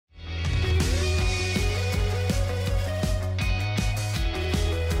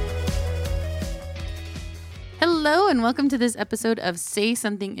Hello and welcome to this episode of Say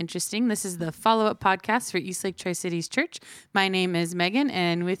Something Interesting. This is the follow-up podcast for Eastlake Tri-Cities Church. My name is Megan,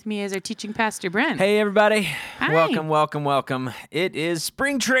 and with me is our teaching pastor, Brent. Hey, everybody. Hi. Welcome. It is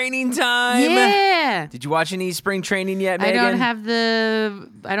spring training time. Yeah. Did you watch any spring training yet, Megan?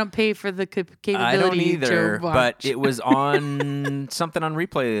 I don't pay for the capability I don't either, to watch. but it was on something on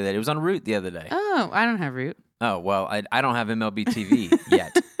replay the other day. It was on Root the other day. Oh, I don't have Root. Oh, well, I don't have MLB TV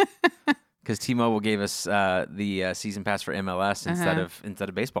yet. Because T-Mobile gave us the season pass for MLS instead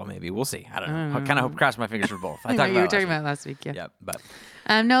of baseball. Maybe we'll see. I don't know. I kind of hope cross my fingers for both. I know, you were talking about last week. Yeah. Yep. But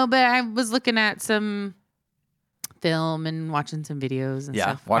no, but I was looking at some film and watching some videos and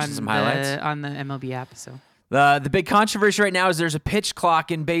stuff. Watching some highlights on the MLB app. So the big controversy right now is there's a pitch clock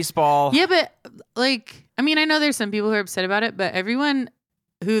in baseball. Yeah, but I know there's some people who are upset about it, but everyone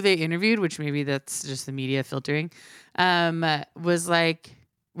who they interviewed, which maybe that's just the media filtering, was like,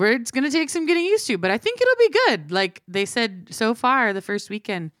 it's going to take some getting used to, but I think it'll be good. Like they said, so far, the first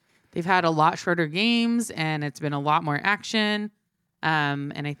weekend, they've had a lot shorter games and it's been a lot more action.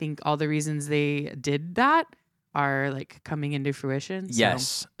 And I think all the reasons they did that are like coming into fruition.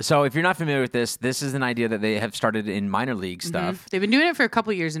 Yes. So if you're not familiar with this is an idea that they have started in minor league stuff. Mm-hmm. They've been doing it for a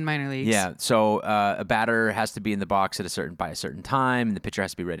couple years in minor leagues. Yeah. So a batter has to be in the box by a certain time, and the pitcher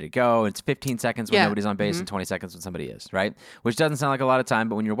has to be ready to go. It's 15 seconds when nobody's on base and 20 seconds when somebody is, right? Which doesn't sound like a lot of time,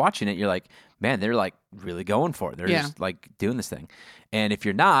 but when you're watching it, you're like, man, they're like really going for it. They're just like doing this thing. And if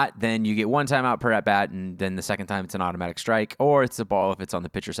you're not, then you get one time out per at bat, and then the second time it's an automatic strike, or it's a ball if it's on the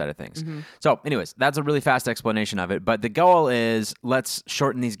pitcher side of things. Mm-hmm. So anyways, that's a really fast explanation of it. But the goal is let's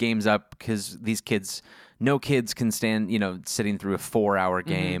shorten these games up because no kids can stand, sitting through a 4-hour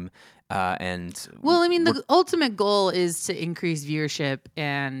game. The ultimate goal is to increase viewership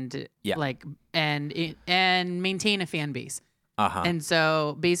and and maintain a fan base. Uh-huh. And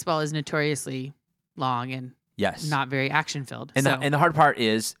so baseball is notoriously long and not very action filled. And the hard part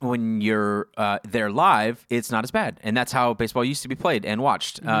is when you're there live, it's not as bad. And that's how baseball used to be played and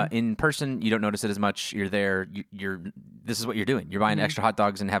watched. Mm-hmm. In person, you don't notice it as much. You're there. This is what you're doing. You're buying extra hot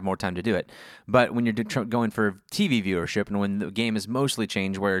dogs and have more time to do it. But when you're going for TV viewership and when the game is mostly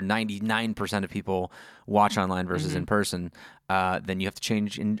changed where 99% of people watch online versus in person, then you have to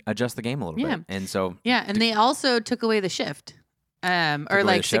change and adjust the game a little bit. And so... Yeah, and they also took away the shift. Or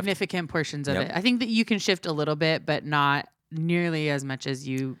like significant portions of it. I think that you can shift a little bit, but not nearly as much as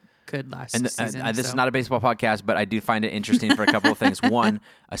you could last season. This is not a baseball podcast, but I do find it interesting for a couple of things. One,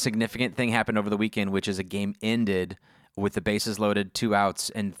 a significant thing happened over the weekend, which is a game ended with the bases loaded, 2 outs,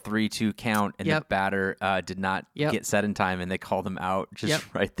 and 3-2 count, and the batter did not get set in time, and they called him out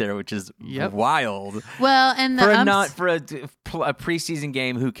right there, which is wild. Well, and for a preseason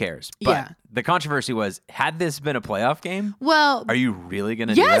game, who cares? But the controversy was, had this been a playoff game? Well, are you really going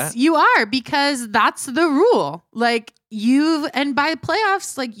to do that? Yes, you are, because that's the rule. Like and by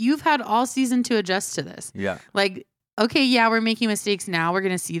playoffs, like you've had all season to adjust to this. Yeah. Like, okay, we're making mistakes now. We're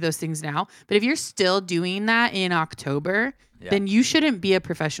going to see those things now. But if you're still doing that in October, then you shouldn't be a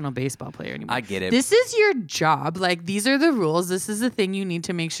professional baseball player anymore. I get it. This is your job. Like, these are the rules. This is the thing you need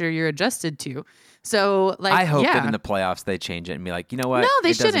to make sure you're adjusted to. So, like, I hope that in the playoffs they change it and be like, you know what? No,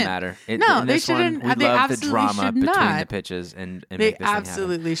 they shouldn't. Doesn't matter. They shouldn't. We they love the absolutely drama should between not. the pitches and they make this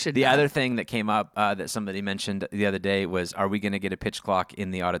absolutely should. The other thing that came up that somebody mentioned the other day was, are we going to get a pitch clock in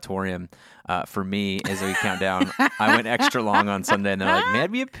the auditorium? For me, as we count down, I went extra long on Sunday, and they're like,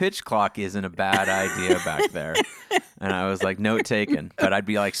 maybe a pitch clock isn't a bad idea back there. And I was like, note taken. But I'd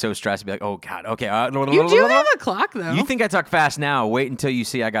be like so stressed, I'd be like, oh God, okay. You do have a clock though. You think I talk fast now? Wait until you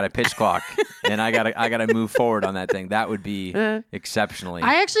see I got a pitch clock, and I gotta move forward on that thing. That would be exceptionally.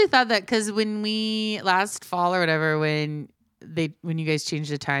 I actually thought that because when we last fall or whatever, when you guys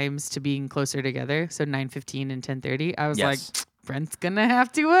changed the times to being closer together, so 9:15 and 10:30, I was like, Brent's gonna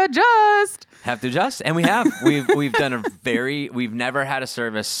have to adjust. And we have. We've done we've never had a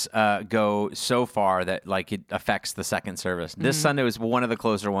service go so far that like it affects the second service. This Sunday was one of the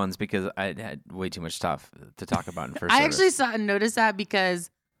closer ones because I had way too much stuff to talk about in first service. I actually noticed that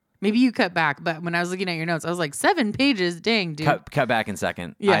because maybe you cut back, but when I was looking at your notes, I was like, 7 pages, dang, dude. Cut back in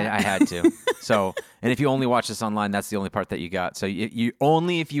second. Yeah. I had to. So, and if you only watch this online, that's the only part that you got. So you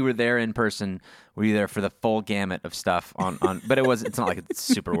only if you were there in person were you there for the full gamut of stuff on. But it's not like it's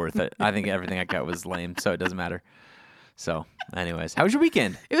super worth it. I think everything I got was lame, so it doesn't matter. So, anyways, how was your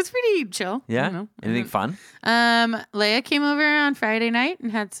weekend? It was pretty chill. Yeah. Anything fun? Leia came over on Friday night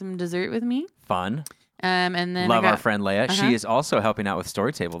and had some dessert with me. Fun. And then love our friend Leia. She is also helping out with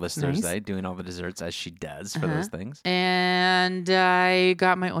Storytable this Nice. Thursday, doing all the desserts as she does for those things. And I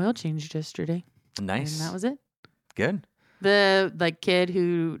got my oil changed yesterday. Nice. And that was it. Good. The like kid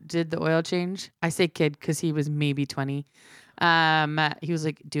who did the oil change. I say kid because he was maybe 20. He was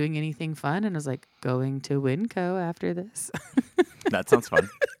like doing anything fun, and I was like going to Winco after this. That sounds fun.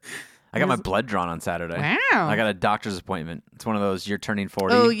 I got my blood drawn on Saturday. Wow. I got a doctor's appointment. It's one of those, you're turning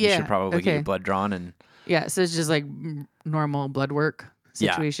 40. Oh, You yeah. should probably get Okay. your blood drawn. And Yeah, so it's just like normal blood work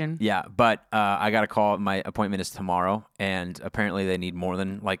situation. Yeah, but I got a call. My appointment is tomorrow, and apparently they need more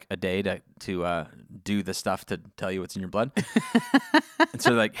than like a day to do the stuff to tell you what's in your blood. And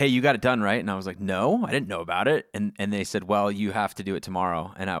so they're like, hey, you got it done, right? And I was like, no, I didn't know about it. And they said, well, you have to do it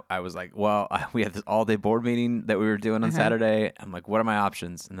tomorrow. And I was like, well, we had this all-day board meeting that we were doing on Saturday. I'm like, what are my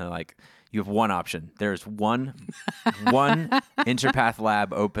options? And they're like, you have one option. There's one Interpath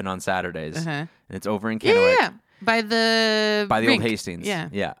lab open on Saturdays, and it's over in Kennewick. Yeah. By the By the rink. old Hastings. Yeah.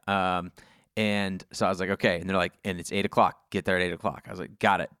 Yeah. And so I was like, okay. And they're like, and it's 8:00. Get there at 8:00. I was like,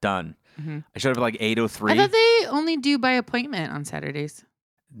 got it. Done. I showed up at like 8:03. I thought they only do by appointment on Saturdays.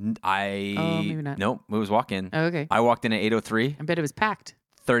 Maybe not. Nope. It was walk-in. Oh, okay. I walked in at 8:03. I bet it was packed.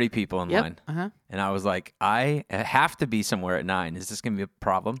 30 people in line. Yep. And I was like, I have to be somewhere at 9. Is this going to be a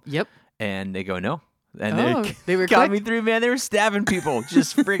problem? Yep. And they go, no. And they were got quick. me through, man. They were stabbing people.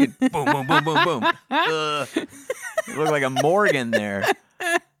 Just friggin' boom, boom, boom, boom, boom. Ugh. It looked like a morgue in there.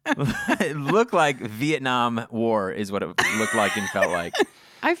 It looked like Vietnam War is what it looked like and felt like.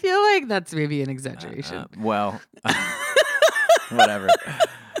 I feel like that's maybe an exaggeration. Well, whatever.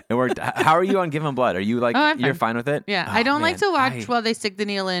 It worked. How are you on giving blood? Are you like, I'm you're fine. fine with it? Yeah, Oh, I don't like man, to watch while they stick the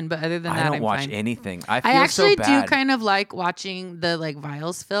needle in, but other than I that, don't I'm watch fine. anything. I feel I actually so bad. do kind of like watching the like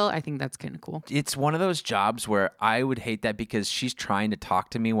vials fill. I think that's kind of cool. It's one of those jobs where I would hate that because she's trying to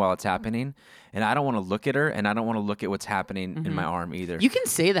talk to me while it's happening, and I don't want to look at her, and I don't want to look at what's happening in my arm either. You can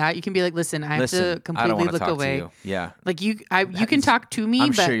say that. You can be like, "Listen, I have Listen, to I don't completely want to look talk away." to you. Yeah. Like you can is- talk to me,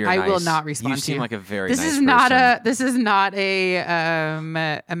 I'm but sure you're I will nice. not respond You to seem you. like a very This nice is not person. this is not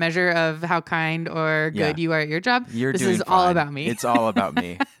a measure of how kind or good Yeah. you are at your job. You're this doing is all fine. about me. It's all about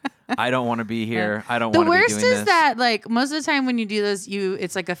me. I don't want to be here. I don't The want to be worst doing is this. that like most of the time when you do this,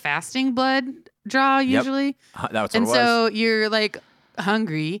 it's like a fasting blood draw usually, That's what and it was. so you're like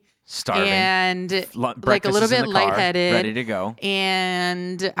hungry Starving. and like a Breakfast little is in bit the car, lightheaded, ready to go.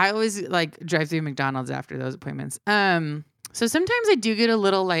 and I always like drive through McDonald's after those appointments. So sometimes I do get a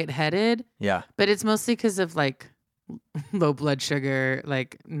little lightheaded, Yeah. but it's mostly because of like low blood sugar,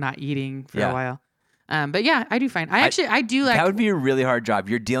 like not eating for a while. But yeah, I do fine. I do like That would be a really hard job.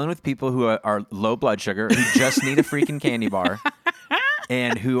 You're dealing with people who are low blood sugar, who just need a freaking candy bar,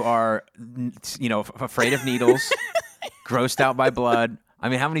 and who are, afraid of needles, grossed out by blood. I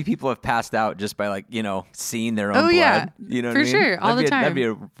mean, how many people have passed out just by like, seeing their own blood? yeah. You know what For I mean? sure, all the time. That'd be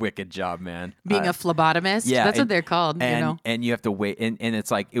a wicked job, man. being a phlebotomist. yeah, That's and- what they're called. And you have to wait, and it's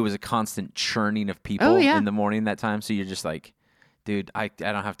like it was a constant churning of people yeah. in the morning that time. So you're just like, dude, I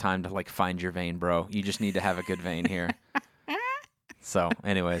don't have time to like find your vein, bro. You just need to have a good vein here. So,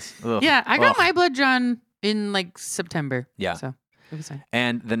 anyways, ugh, Yeah, I got ugh. my blood drawn in like September. Yeah. So it was fine.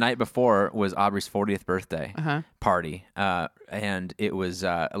 And the night before was Aubrey's 40th birthday Uh-huh. party, and it was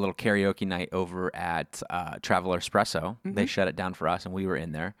a little karaoke night over at Traveler Espresso. Mm-hmm. They shut it down for us, and we were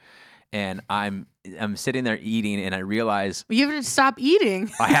in there. And I'm sitting there eating, and I realize You have to stop eating.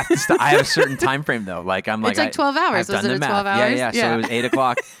 I have to. I have a certain time frame though. Like I'm like It's like 12 hours. I've Was done it the a math. 12 hours? Yeah. So Yeah. it was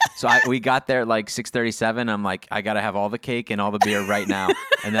 8:00. So we got there at like 6:37. I'm like, I gotta have all the cake and all the beer right now,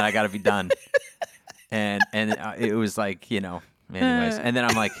 and then I gotta be done. And it was like anyways. And then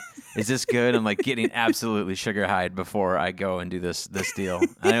I'm like, is this good? I'm like getting absolutely sugar high before I go and do this deal.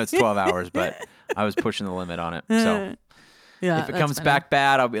 I know it's 12 hours, but I was pushing the limit on it. So Yeah. if it that's comes funny. back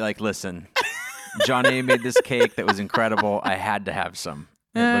bad, I'll be like, listen, Johnny made this cake that was incredible. I had to have some.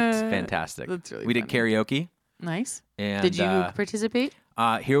 It looked fantastic. that's really We did funny. karaoke. Nice. And Did you participate?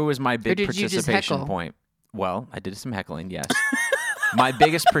 here was my big did you just participation heckle? point. Well, I did some heckling, yes. My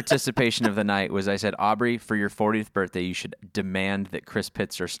biggest participation of the night was I said, Aubrey, for your 40th birthday, you should demand that Chris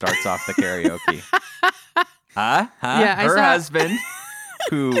Pitzer starts off the karaoke. Yeah, I her saw- husband,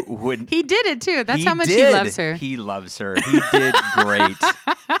 who would He did it too. That's he how much did. he loves her. He loves her. He did great.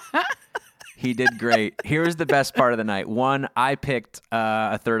 He did great. Here was the best part of the night. One, I picked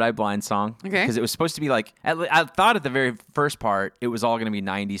a Third Eye Blind song. Okay. Because it was supposed to be like, I thought at the very first part, it was all going to be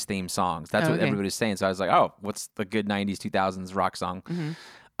 90s themed songs. That's what Okay. everybody was saying. So I was like, oh, what's the good 90s, 2000s rock song?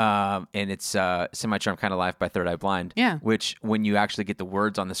 Mm-hmm. And it's Semi-Charmed Kind of Life by Third Eye Blind. Yeah. Which, when you actually get the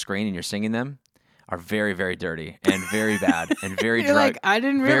words on the screen and you're singing them, are very, very dirty and very bad and very You're like, I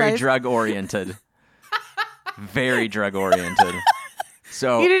didn't very realize. drug oriented. Very drug oriented.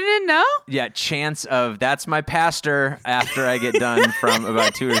 So You didn't know? yeah, chance of that's my pastor after I get done from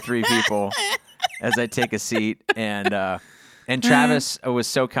about 2 or 3 people. as I take a seat. And Travis was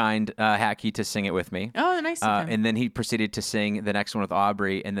so kind, Hacky, to sing it with me. Oh, nice of him. And then he proceeded to sing the next one with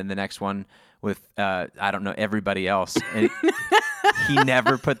Aubrey, and then the next one with, I don't know, everybody else. And he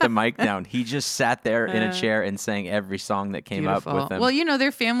never put the mic down. He just sat there in a chair and sang every song that came up with him. Well,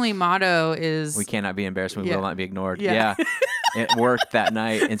 their family motto is... We cannot be embarrassed. We will not be ignored. Yeah. It worked that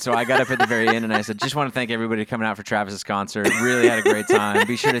night. And so I got up at the very end and I said, just want to thank everybody coming out for Travis's concert. Really had a great time.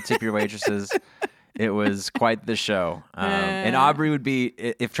 Be sure to tip your waitresses. It was quite the show. And Aubrey would be,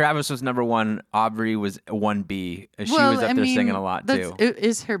 if Travis was number one, Aubrey was 1B. She was up there singing a lot too. It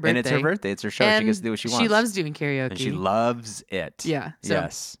is her birthday. And it's her birthday. It's her show. And she gets to do what she wants. She loves doing karaoke. And she loves it. Yeah.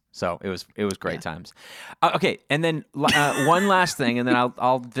 Yes. So it was great times. Okay. And then one last thing, and then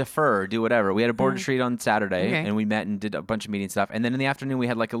I'll defer, do whatever. We had a board retreat on Saturday, and we met and did a bunch of meeting stuff. And then in the afternoon, we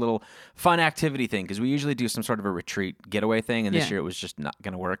had like a little fun activity thing because we usually do some sort of a retreat getaway thing. And this year it was just not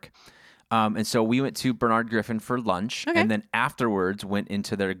going to work. And so we went to Bernard Griffin for lunch, and then afterwards went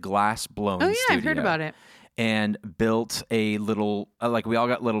into their glass blown studio. I've heard about it. And built a little, we all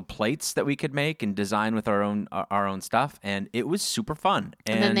got little plates that we could make and design with our own stuff, and it was super fun.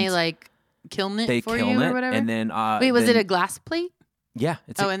 And then they kiln it for you or whatever. And then wait, was it a glass plate? Yeah.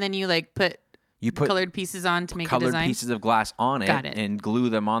 And then you put colored pieces on to make a design? Colored pieces of glass on it and glue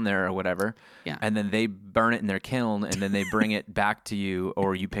them on there or whatever. Yeah. And then they burn it in their kiln, and then they bring it back to you,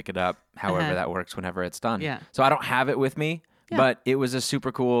 or you pick it up, however that works whenever it's done. Yeah. So I don't have it with me, but it was a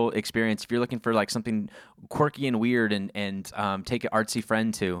super cool experience. If you're looking for something quirky and weird and take an artsy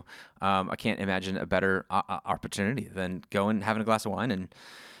friend to, I can't imagine a better opportunity than going, having a glass of wine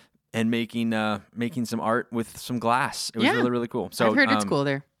and making some art with some glass. It was really, really cool. So I've heard it's cool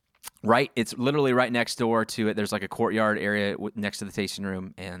there. Right, it's literally right next door to it. There's a courtyard area next to the tasting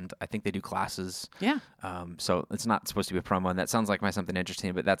room, and I think they do classes. Yeah. So it's not supposed to be a promo, and that sounds like something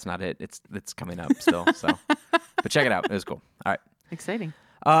interesting, but that's not it. It's coming up still. So, but check it out. It was cool. All right. Exciting.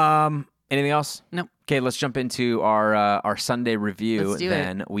 Anything else? Nope. Okay, let's jump into our Sunday review. Let's do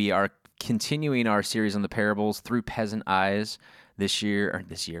then we are continuing our series on the parables through peasant eyes. This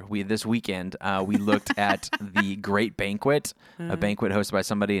weekend, we looked at the Great Banquet, a banquet hosted by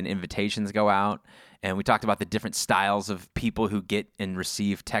somebody, and invitations go out. And we talked about the different styles of people who get and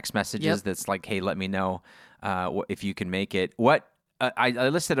receive text messages that's like, hey, let me know if you can make it. I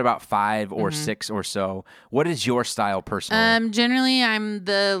listed about 5 or 6 or so. What is your style personally? Generally, I'm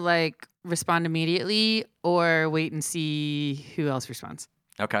the respond immediately or wait and see who else responds.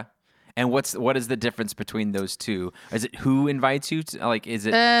 Okay. And what is the difference between those two? Is it who invites you? Is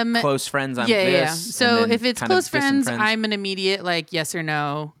it close friends? Yeah. So if it's close friends, I'm an immediate yes or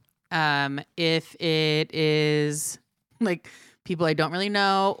no. If it is people I don't really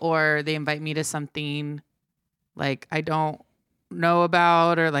know, or they invite me to something I don't know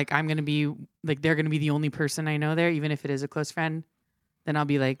about, or I'm gonna be they're gonna be the only person I know there, even if it is a close friend, then I'll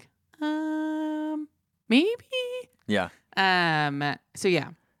be maybe. Yeah. So yeah.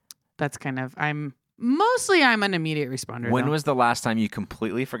 That's I'm an immediate responder. When was the last time you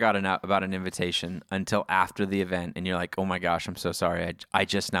completely forgot about an invitation until after the event, and you're like, oh my gosh, I'm so sorry. I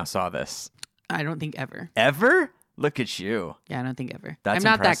just now saw this. I don't think ever. Ever? Look at you. Yeah, I don't think ever. That's I'm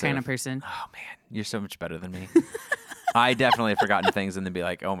not impressive. that kind of person. Oh man, you're so much better than me. I definitely have forgotten things and then be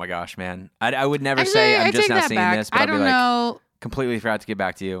like, oh my gosh, man. I would never say I'm just now seeing this, but I don't know. Completely forgot to get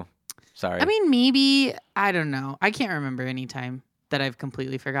back to you. Sorry. I mean, maybe, I don't know. I can't remember any time that I've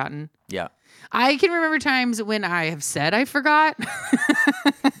completely forgotten. Yeah. I can remember times when I have said I forgot.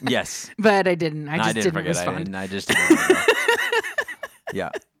 Yes. But I didn't. I didn't forget. respond. I just didn't want to go. Yeah.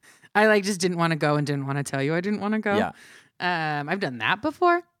 I just didn't want to go and didn't want to tell you I didn't want to go. Yeah. I've done that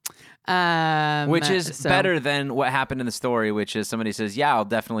before. Which is better than what happened in the story, which is somebody says, yeah, I'll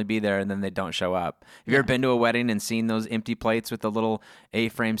definitely be there, and then they don't show up. Have you ever been to a wedding and seen those empty plates with the little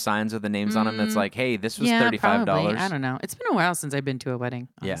A-frame signs with the names on them that's like, hey, this was $35? Probably. I don't know. It's been a while since I've been to a wedding,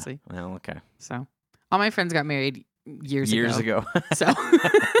 honestly. Yeah. Well, okay. So all my friends got married years ago. So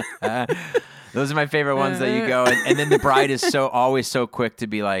those are my favorite ones that you go, and then the bride is always so quick to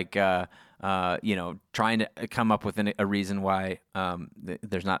be like, trying to come up with a reason why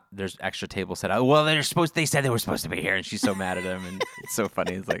there's extra tables set out. Well, they said they were supposed to be here, and she's so mad at him, and it's so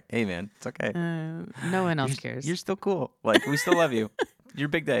funny. It's like, hey man, it's okay. No one else cares. You're still cool. We still love you. Your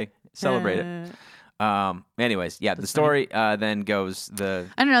big day. Celebrate it. Anyways, yeah, the story then goes I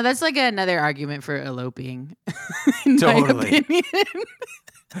don't know. That's another argument for eloping. Totally. My opinion.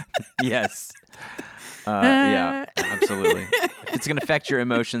 Yes. Yeah, absolutely. If it's going to affect your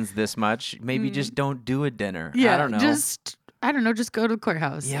emotions this much, maybe just don't do a dinner. Yeah, I don't know. Just I don't know, just go to the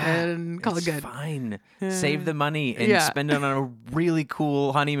courthouse and call it good. Fine. Save the money and spend it on a really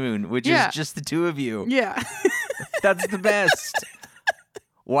cool honeymoon, which is just the two of you. Yeah. That's the best.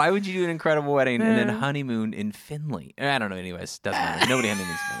 Why would you do an incredible wedding and then honeymoon in Finley? I don't know. Anyways, doesn't matter. Nobody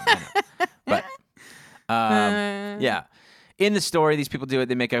honeymoons in Finley. I know. But yeah, in the story, these people do it.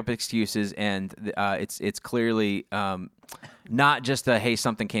 They make up excuses, and it's clearly not just a hey,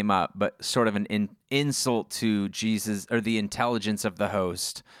 something came up, but sort of an insult to Jesus or the intelligence of the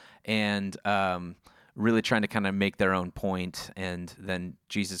host, and really trying to kind of make their own point. And then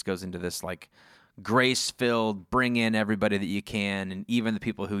Jesus goes into this like grace-filled, bring in everybody that you can, and even the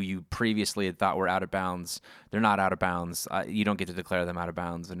people who you previously had thought were out of bounds, they're not out of bounds. You don't get to declare them out of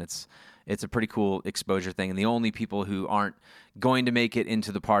bounds, and it's a pretty cool exposure thing. And the only people who aren't going to make it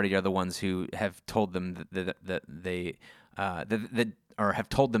into the party are the ones who have told them that they or have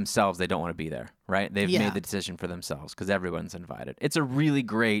told themselves they don't want to be there, right? They've made the decision for themselves because everyone's invited. It's a really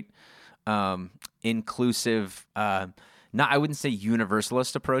great, inclusive, I wouldn't say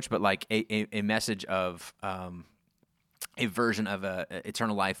universalist approach, but like a message of a version of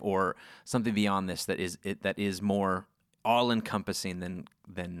eternal life or something beyond this that is more all encompassing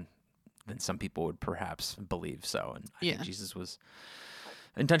than some people would perhaps believe. So, and I think Jesus was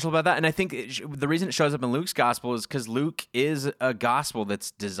intentional about that. And I think the reason it shows up in Luke's gospel is because Luke is a gospel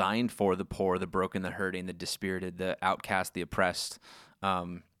that's designed for the poor, the broken, the hurting, the dispirited, the outcast, the oppressed.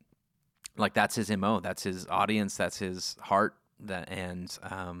 Like that's his MO, that's his audience, that's his heart. And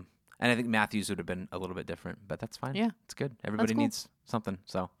I think Matthew's would have been a little bit different, but that's fine. Yeah, it's good. Everybody needs something.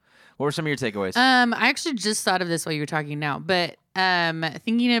 So, what were some of your takeaways? I actually just thought of this while you were talking now, but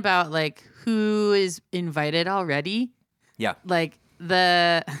thinking about like who is invited already. Yeah, like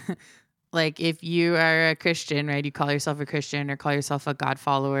like if you are a Christian, right? You call yourself a Christian or call yourself a God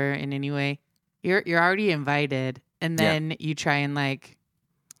follower in any way, you're already invited, and then you try and like,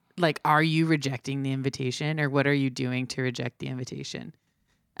 are you rejecting the invitation, or what are you doing to reject the invitation?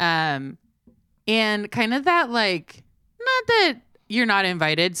 And kind of that, like, not that you're not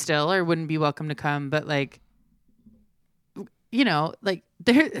invited still or wouldn't be welcome to come, but like, you know, like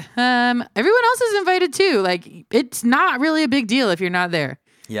there, everyone else is invited too. Like, it's not really a big deal if you're not there.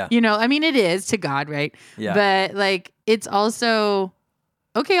 Yeah. You know, I mean, it is to God, right? Yeah. But like, it's also,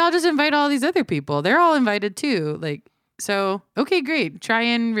 okay, I'll just invite all these other people. They're all invited too. Like, so, okay, great. Try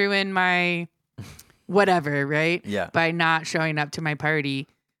and ruin my whatever, right? Yeah. By not showing up to my party.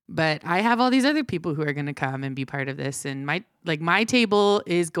 But I have all these other people who are going to come and be part of this. And my table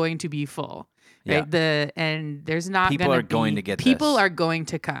is going to be full. Right. Yeah. And there's not people are going to get people this. Are going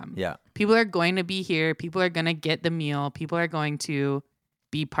to come. Yeah. People are going to be here. People are going to get the meal. People are going to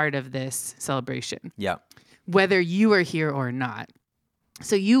be part of this celebration. Yeah. Whether you are here or not.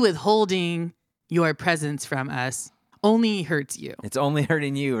 So you withholding your presence from us only hurts you. It's only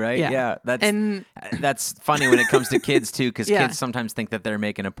hurting you, right? Yeah. That's funny when it comes to kids too, because kids sometimes think that they're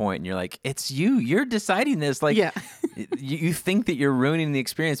making a point, and you're like, it's you're deciding this. Like, you think that you're ruining the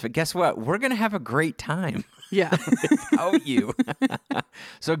experience, but guess what? We're gonna have a great time. Yeah. Without you.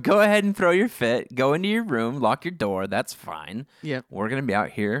 So go ahead and throw your fit. Go into your room, lock your door. That's fine. Yeah. We're gonna be out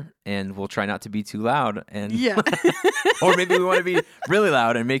here, and we'll try not to be too loud. And or maybe we want to be really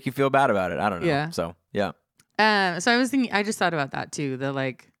loud and make you feel bad about it. I don't know. Yeah. So yeah. So I was thinking, I just thought about that too. The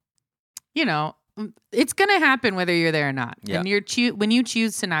like, you know, it's gonna happen whether you're there or not. Yeah. And when you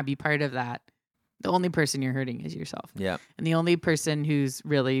choose to not be part of that, the only person you're hurting is yourself. Yeah. And the only person who's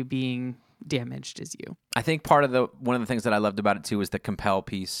really being damaged is you. I think one of the things that I loved about it too was the compel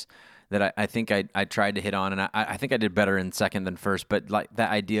piece that I think I tried to hit on, and I think I did better in second than first. But like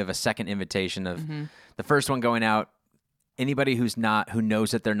that idea of a second invitation of the first one going out. Anybody who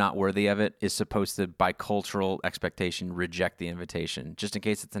knows that they're not worthy of it is supposed to, by cultural expectation, reject the invitation, just in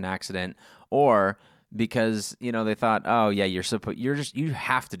case it's an accident, or because they thought, oh yeah, you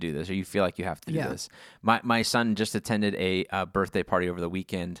have to do this, or you feel like you have to do this. My son just attended a birthday party over the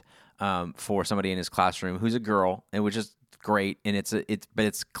weekend for somebody in his classroom who's a girl, and which is great, and but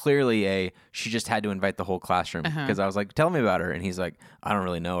it's clearly she just had to invite the whole classroom, because I was like, tell me about her, and he's like, I don't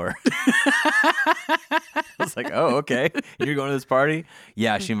really know her. I was like, oh, okay. You're going to this party?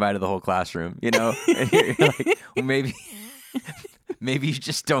 Yeah, she invited the whole classroom, And you're like, well, maybe you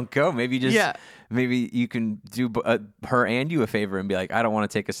just don't go. Maybe you can do her and you a favor and be like, I don't want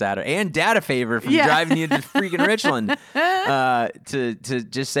to take a Saturday and Dad a favor from driving you to freaking Richland to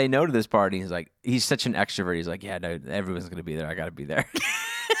just say no to this party. He's like, he's such an extrovert. He's like, yeah, no, everyone's going to be there. I got to be there.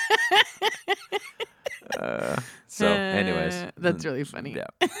 Anyways. That's really funny.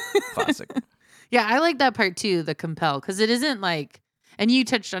 Yeah. Classic. Yeah, I like that part too, the compel, because it isn't like, and you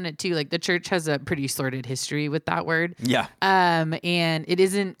touched on it too. Like the church has a pretty sordid history with that word. Yeah. And it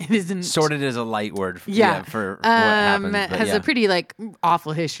isn't Sordid is a light word. For what happens. It has a pretty like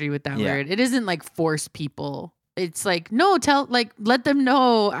awful history with that word. It isn't like force people. It's like, no, let them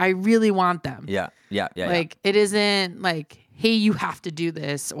know I really want them. Yeah. Like it isn't like, hey, you have to do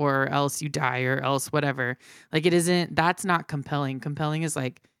this or else you die or else whatever. Like it isn't, that's not compelling. Compelling is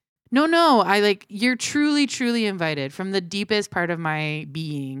like, no, you're truly, truly invited from the deepest part of my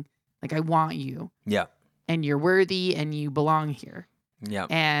being. Like I want you. Yeah. And you're worthy and you belong here. Yeah.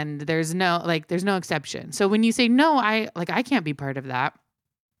 And there's no exception. So when you say, no, I can't be part of that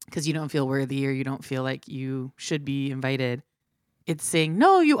because you don't feel worthy or you don't feel like you should be invited. It's saying,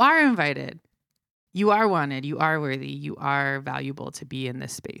 no, you are invited. You are wanted. You are worthy. You are valuable to be in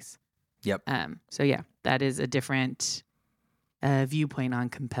this space. Yep. So yeah, that is a different viewpoint on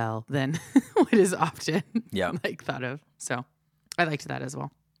compel than what is often thought of. So I liked that as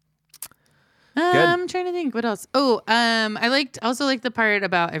well. I'm trying to think what else. I also liked the part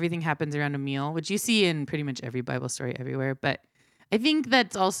about everything happens around a meal, which you see in pretty much every Bible story everywhere. But I think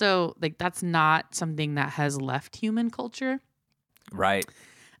that's also that's not something that has left human culture. Right.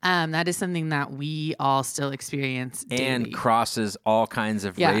 That is something that we all still experience daily. And crosses all kinds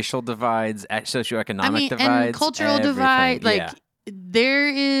of racial divides, socioeconomic divides, and cultural divide. There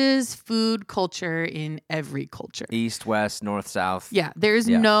is food culture in every culture. East, west, north, south. Yeah. There is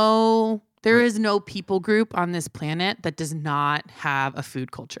no people group on this planet that does not have a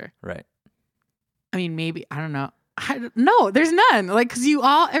food culture. Right. I mean, maybe, I don't know. No, there's none. Because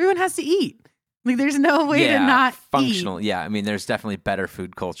everyone has to eat. Like, there's no way to not functional. eat. Yeah, I mean, there's definitely better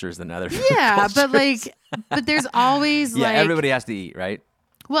food cultures than other food cultures. but there's always everybody has to eat, right?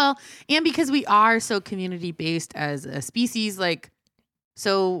 Well, and because we are so community based as a species,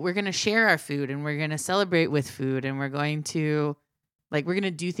 so we're gonna share our food and we're gonna celebrate with food and we're going to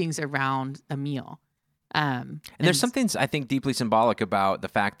do things around a meal. And there's something I think deeply symbolic about the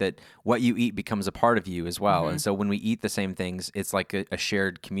fact that what you eat becomes a part of you as well. Mm-hmm. And so when we eat the same things, it's like a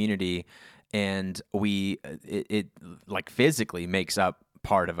shared community. And it physically makes up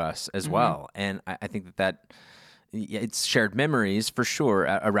part of us as well. And I think that it's shared memories for sure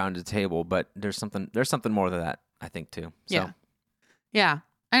around a table, but there's something more than that, I think, too. So. Yeah.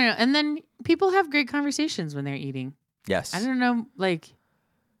 I don't know. And then people have great conversations when they're eating. Yes. I don't know.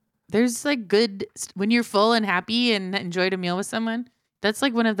 There's good, when you're full and happy and enjoyed a meal with someone, that's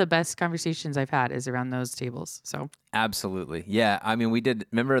one of the best conversations I've had is around those tables. So absolutely. Yeah. I mean,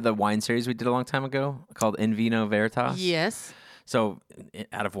 remember the wine series we did a long time ago called In Vino Veritas? Yes. So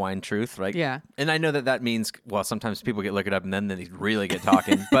out of wine truth, right? Yeah. And I know that means, well, sometimes people look it up and then they really get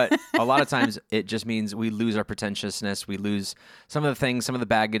talking. But a lot of times it just means we lose our pretentiousness. We lose some of the things, some of the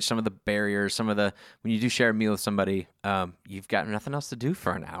baggage, some of the barriers, when you do share a meal with somebody, you've got nothing else to do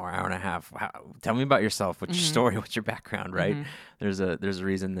for an hour and a half. Tell me about yourself. What's your story? What's your background, right? Mm-hmm. There's a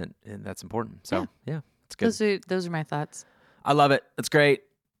reason that's important. So yeah, it's good. Those are my thoughts. I love it. That's great.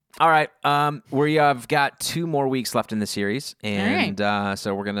 All right. We have got 2 more weeks left in the series. And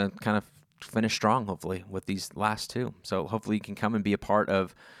so we're going to kind of finish strong, hopefully, with these last 2. So hopefully you can come and be a part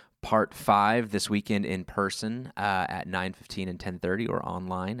of part 5 this weekend in person at 9:15 and 10:30 or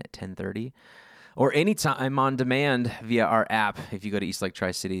online at 10:30 or anytime on demand via our app. If you go to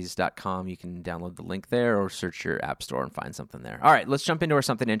eastlaketricities.com, you can download the link there or search your app store and find something there. All right. Let's jump into our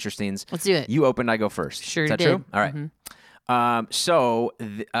something interesting. Let's do it. You opened, I go first. Sure. Is that did. true? All right.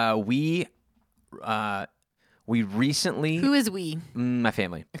 We recently... Who is we? My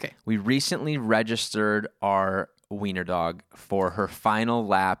family. Okay. We recently registered our wiener dog for her final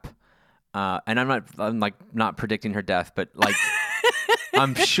lap. And I'm not predicting her death, but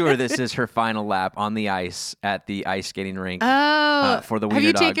I'm sure this is her final lap on the ice at the ice skating rink. For the wiener dog Have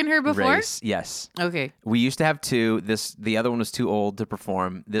you taken her before? Race. Yes. Okay. We used to have 2. The other one was too old to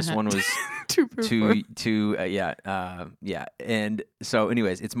perform. This one was yeah. And so,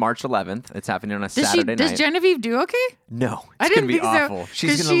 anyways, it's March 11th. It's happening on a Saturday night. Does Genevieve do okay? No, it's gonna be awful.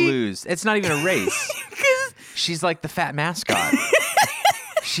 She's gonna lose. It's not even a race. She's like the fat mascot.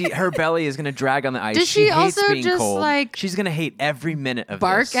 Her belly is gonna drag on the ice. Does she hates also being just cold. She's gonna hate every minute of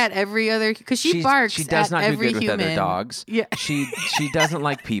bark this. at every other because she barks. She does not do good with other dogs. Yeah. She doesn't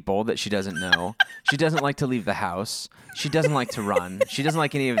like people that she doesn't know. She doesn't like to leave the house. She doesn't like to run. She doesn't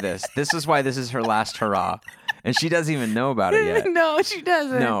like any of this. This is why this is her last hurrah, and she doesn't even know about it yet. No, she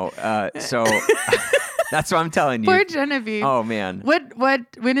doesn't. No. So. That's what I'm telling you. Poor Genevieve. Oh, man.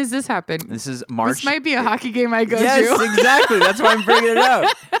 When does this happen? This is March. This might be a hockey game I go to. Yes, exactly. That's why I'm bringing it up.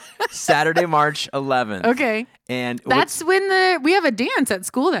 Saturday, March 11th. Okay. And that's when we have a dance at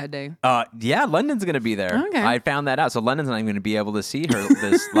school that day. Yeah, London's going to be there. Okay. I found that out. So London's not even going to be able to see her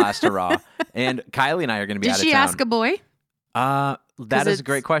this last hurrah. And Kylie and I are going to be out of town. Did she ask a boy? That is a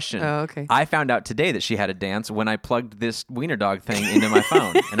great question. Oh, okay. I found out today that she had a dance when I plugged this wiener dog thing into my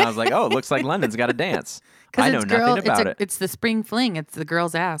phone. And I was like, oh, it looks like London's got a dance. I know nothing about it. It's the spring fling. It's the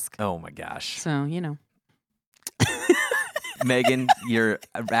girls ask. Oh, my gosh. So, you know. Megan, you're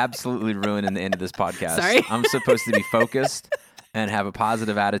absolutely ruining the end of this podcast. Sorry. I'm supposed to be focused and have a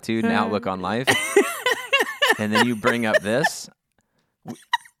positive attitude and outlook on life. And then you bring up this.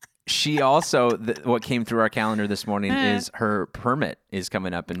 She also, what came through our calendar this morning is her permit is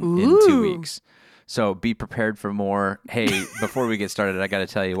coming up in 2 weeks. So be prepared for more. Hey, before we get started, I got to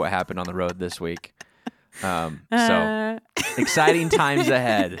tell you what happened on the road this week. So exciting times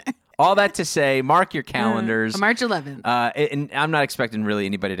ahead. All that to say, mark your calendars. March 11th. And I'm not expecting really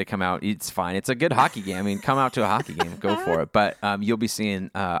anybody to come out. It's fine. It's a good hockey game. I mean, come out to a hockey game. Go for it. But you'll be seeing,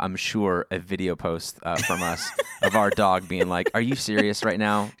 I'm sure, a video post from us of our dog being like, are you serious right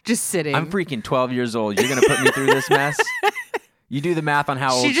now? Just sitting. I'm freaking 12 years old. You're going to put me through this mess? You do the math on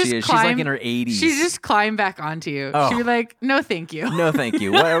how old she is. She's like in her 80s. She just climbed back onto you. Oh. She'd be like, no, thank you. No, thank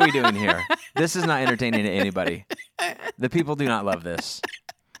you. What are we doing here? This is not entertaining to anybody. The people do not love this.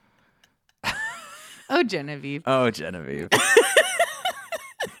 Oh, Genevieve. Oh, Genevieve.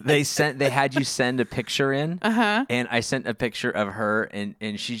 They had you send a picture in, and I sent a picture of her, and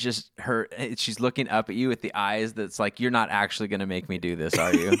she's looking up at you with the eyes that's like, you're not actually going to make me do this,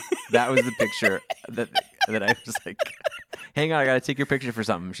 are you? That was the picture that I was like, hang on, I got to take your picture for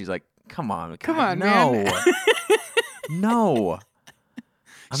something. She's like, come on, no. Man. No.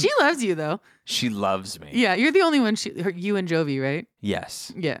 She loves you, though. She loves me. Yeah, you're the only one. You and Jovi, right?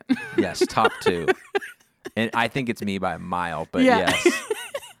 Yes. Yeah. Yes, top two. And I think it's me by a mile, but yes.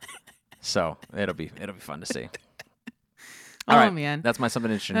 So it'll be fun to see. All right, man, that's my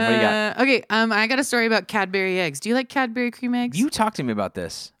something interesting. What do you got? Okay, I got a story about Cadbury eggs. Do you like Cadbury cream eggs? You talked to me about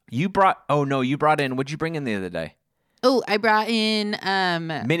this. You brought in. What'd you bring in the other day? Oh, I brought in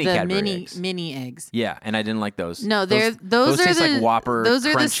mini eggs. Yeah, and I didn't like those. No, those are taste the like Whopper. Those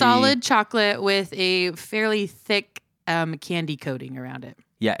are crunchy. the solid chocolate with a fairly thick candy coating around it.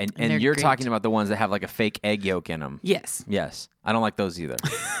 Yeah, and you're talking about the ones that have like a fake egg yolk in them. Yes. Yes, I don't like those either.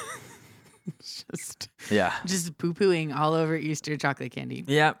 Just poo-pooing all over Easter chocolate candy.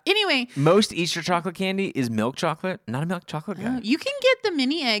 Yeah. Anyway, most Easter chocolate candy is milk chocolate. Not a milk chocolate guy. You can get the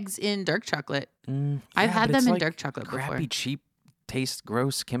mini eggs in dark chocolate. I've had them in dark chocolate before. Crappy, cheap, taste,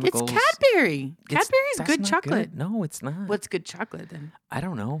 gross chemicals. It's Cadbury. Cadbury's good chocolate. Good. No, it's not. What's good chocolate then? I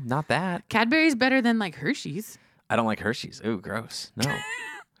don't know. Not that. Cadbury's better than like Hershey's. I don't like Hershey's. Ooh, gross. No.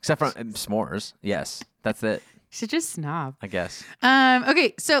 Except for s'mores. Yes, that's it. You should just snob, I guess.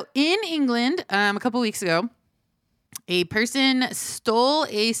 Okay, so in England, a couple weeks ago, a person stole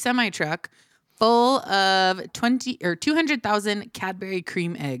a semi-truck full of 200,000 Cadbury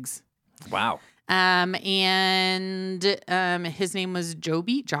cream eggs. Wow. And his name was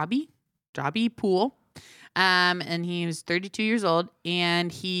Jobby Poole. And he was 32 years old, and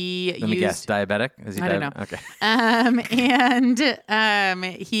he Let me guess, diabetic? Is he I don't know. Okay.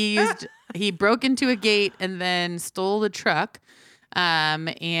 He broke into a gate and then stole the truck. I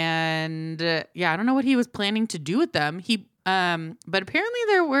don't know what he was planning to do with them. But apparently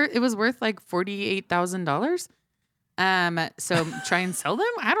it was worth like $48,000. So try and sell them?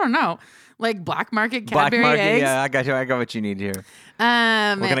 I don't know. Like black market Cadbury eggs. Yeah, I got you. I got what you need here. What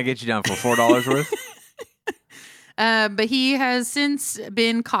can I get you down for? $4 worth? But he has since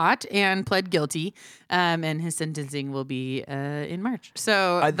been caught and pled guilty, and his sentencing will be in March.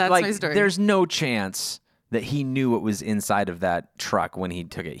 So that's my story. There's no chance that he knew what was inside of that truck when he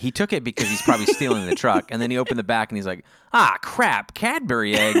took it. He took it because he's probably stealing the truck, and then he opened the back and he's like, crap,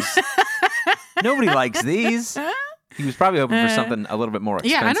 Cadbury eggs. Nobody likes these. He was probably hoping for something a little bit more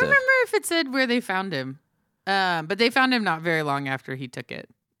expensive. Yeah, I don't remember if it said where they found him, but they found him not very long after he took it.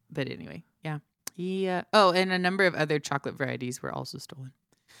 But anyway, yeah. And a number of other chocolate varieties were also stolen.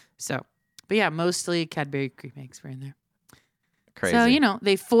 So, but yeah, mostly Cadbury cream eggs were in there. Crazy. So,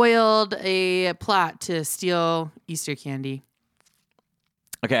 they foiled a plot to steal Easter candy.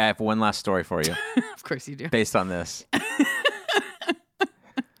 Okay, I have one last story for you. Of course you do. Based on this.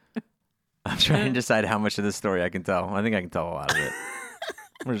 I'm trying to decide how much of this story I can tell. I think I can tell a lot of it.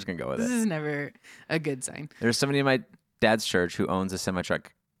 We're just going to go with it. This is never a good sign. There's somebody in my dad's church who owns a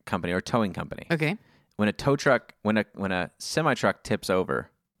semi-truck company or towing company. Okay. When a semi-truck tips over,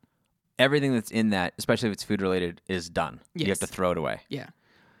 everything that's in that, especially if it's food related, is done. Yes. You have to throw it away. Yeah.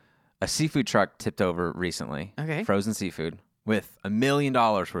 A seafood truck tipped over recently. Okay. Frozen seafood with $1 million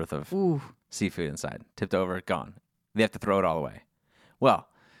worth of seafood inside, tipped over, gone. They have to throw it all away. Well,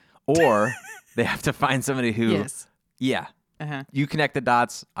 or they have to find somebody who, Yes. yeah, you connect the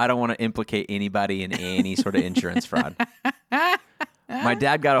dots. I don't want to implicate anybody in any sort of insurance fraud. My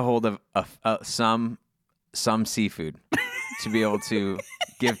dad got a hold of some seafood to be able to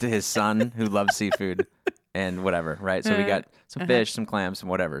give to his son who loves seafood and whatever, right? So we got some fish, some clams, some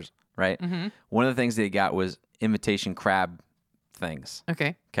whatevers, right? One of the things that he got was imitation crab things.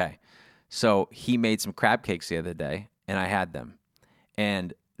 Okay. So he made some crab cakes the other day, and I had them.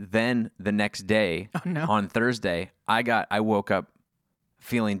 And then the next day, on Thursday, I woke up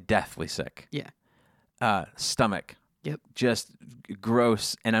feeling deathly sick. Yeah. Stomach. Yep. Just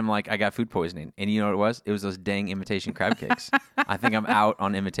gross. And I'm like, I got food poisoning. And you know what it was? It was those dang imitation crab cakes. I think I'm out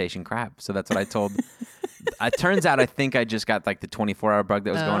on imitation crab. So that's what I told. It turns out I think I just got like the 24-hour bug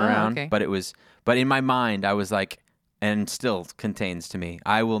that was going around. Okay. But in my mind, I was like, and still contains to me,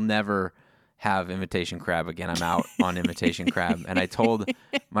 I will never have imitation crab again. I'm out on imitation crab. And I told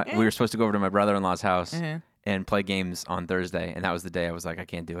we were supposed to go over to my brother-in-law's house and play games on Thursday. And that was the day I was like, I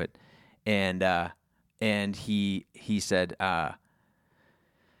can't do it. And he said,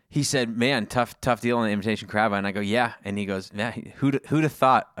 man, tough deal on the imitation crab. And I go, yeah. And he goes, yeah, who'd have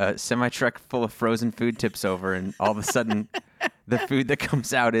thought a semi-truck full of frozen food tips over and all of a sudden the food that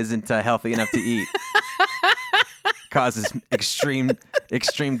comes out isn't healthy enough to eat. Causes extreme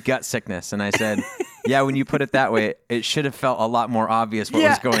gut sickness. And I said, yeah, when you put it that way, it should have felt a lot more obvious what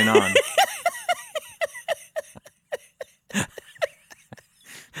was going on.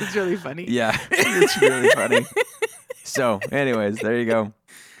 It's really funny. Yeah, it's really funny. So, anyways, there you go.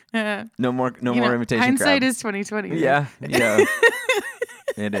 No more imitation hindsight crab. is 2020. Yeah.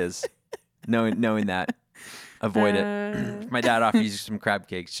 It is. Knowing that, avoid it. My dad offers you some crab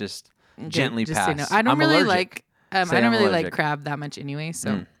cakes. Just gently pass. So no. I don't really allergic. like crab that much anyway.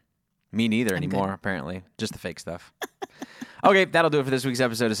 So me neither anymore. Good. Apparently, just the fake stuff. Okay, that'll do it for this week's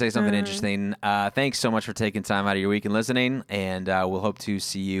episode of Say Something Interesting. Thanks so much for taking time out of your week and listening, and we'll hope to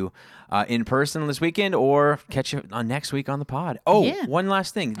see you in person this weekend or catch you on next week on the pod. Oh, one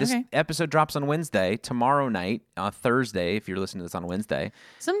last thing. This episode drops on Wednesday, tomorrow night, Thursday, if you're listening to this on Wednesday.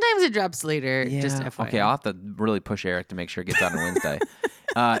 Sometimes it drops later, just FYI. Okay, I'll have to really push Eric to make sure it gets out on Wednesday.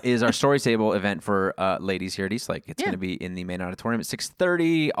 Is our Story Table event for ladies here at Eastlake. It's going to be in the main auditorium at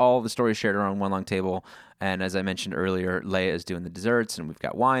 6:30. All the stories shared are on one long table. And as I mentioned earlier, Leia is doing the desserts, and we've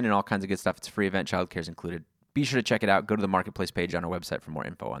got wine and all kinds of good stuff. It's a free event. Childcare is included. Be sure to check it out. Go to the Marketplace page on our website for more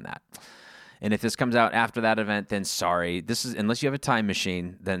info on that. And if this comes out after that event, then sorry. Unless you have a time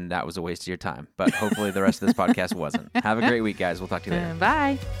machine, then that was a waste of your time. But hopefully the rest of this podcast wasn't. Have a great week, guys. We'll talk to you later.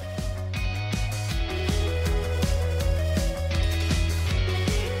 Bye.